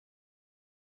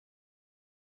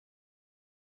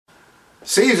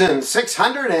Season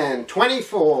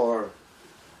 624.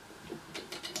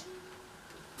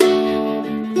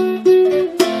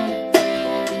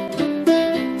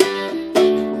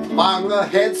 Among the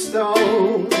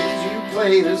headstones you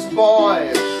played as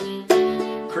boys,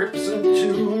 crips and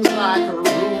tunes like a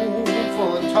room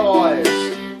full of toys.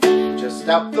 Just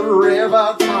up the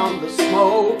river from the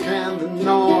smoke and the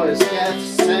noise,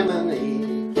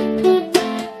 Gethsemane.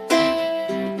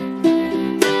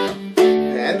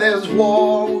 And there's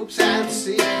war whoops and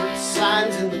secret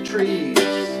signs in the trees,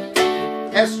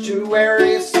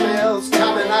 estuary smells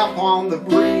coming up on the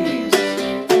breeze.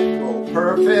 Oh,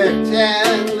 perfect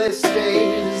endless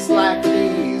days like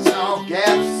these, oh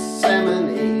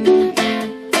Gethsemane.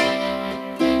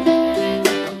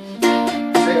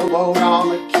 Sailboat on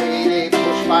the Katy,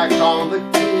 pushback on the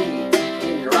key.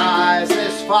 In your eyes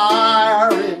there's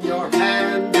fire, in your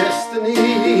hand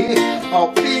destiny.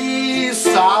 Oh, be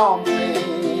something.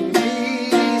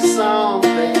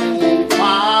 Something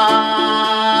fine,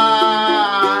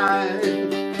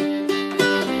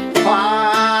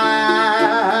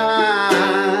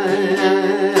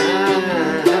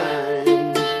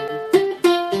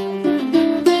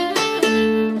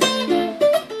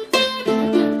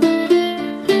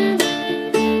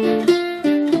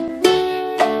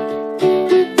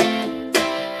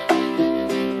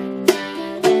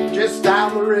 Just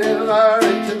down the river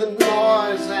into the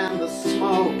noise and the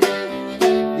smoke,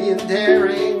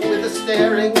 daring with a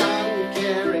staring,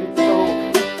 uncaring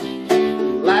folk.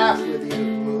 Laugh with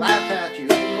you, laugh at you,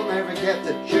 you'll never get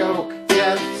the joke.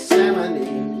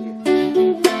 Gethsemane.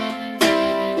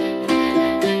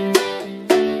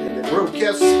 And they broke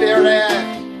your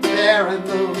spirit there in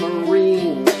the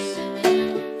Marines.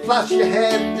 Flush your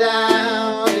head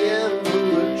down in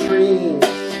the latrines.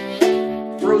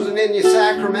 Frozen in your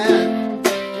sacrament,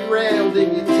 derailed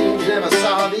in your teens, never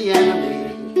saw the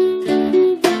enemy.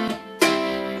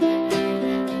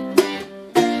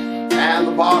 And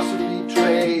the boss who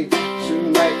betrayed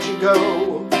soon let you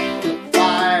go. The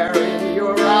fire in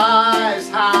your eyes,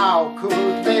 how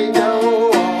could they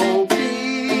know? Oh,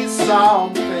 be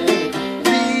something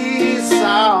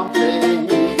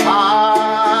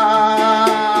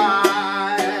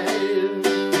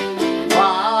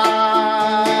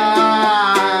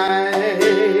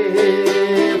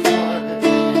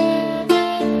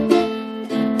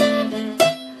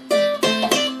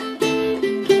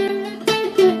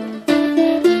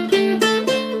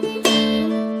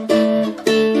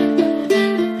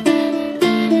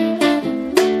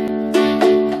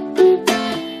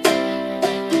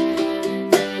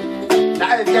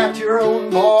You've got your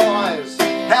own boys,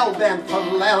 hell-bent for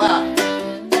Lela,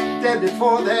 dead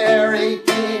before they're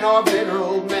 18 or bitter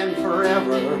old men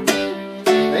forever.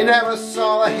 They never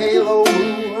saw a halo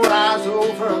moon rise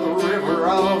over the river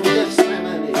of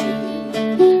Gethsemane.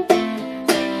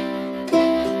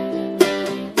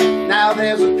 Now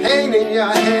there's a pain in your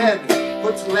head,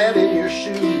 puts lead in your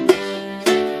shoes.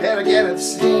 Better get it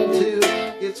seen to,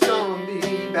 it's gonna be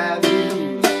bad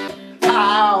news.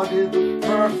 How did the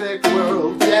perfect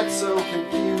world get so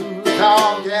confused?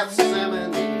 Oh,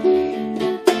 Gethsemane,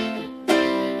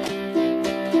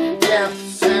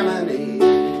 Gethsemane.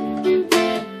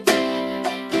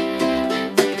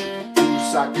 You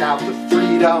sucked out the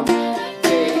freedom,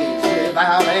 days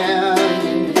without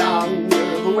end.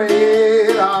 Under the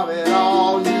weight of it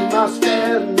all, you must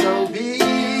end.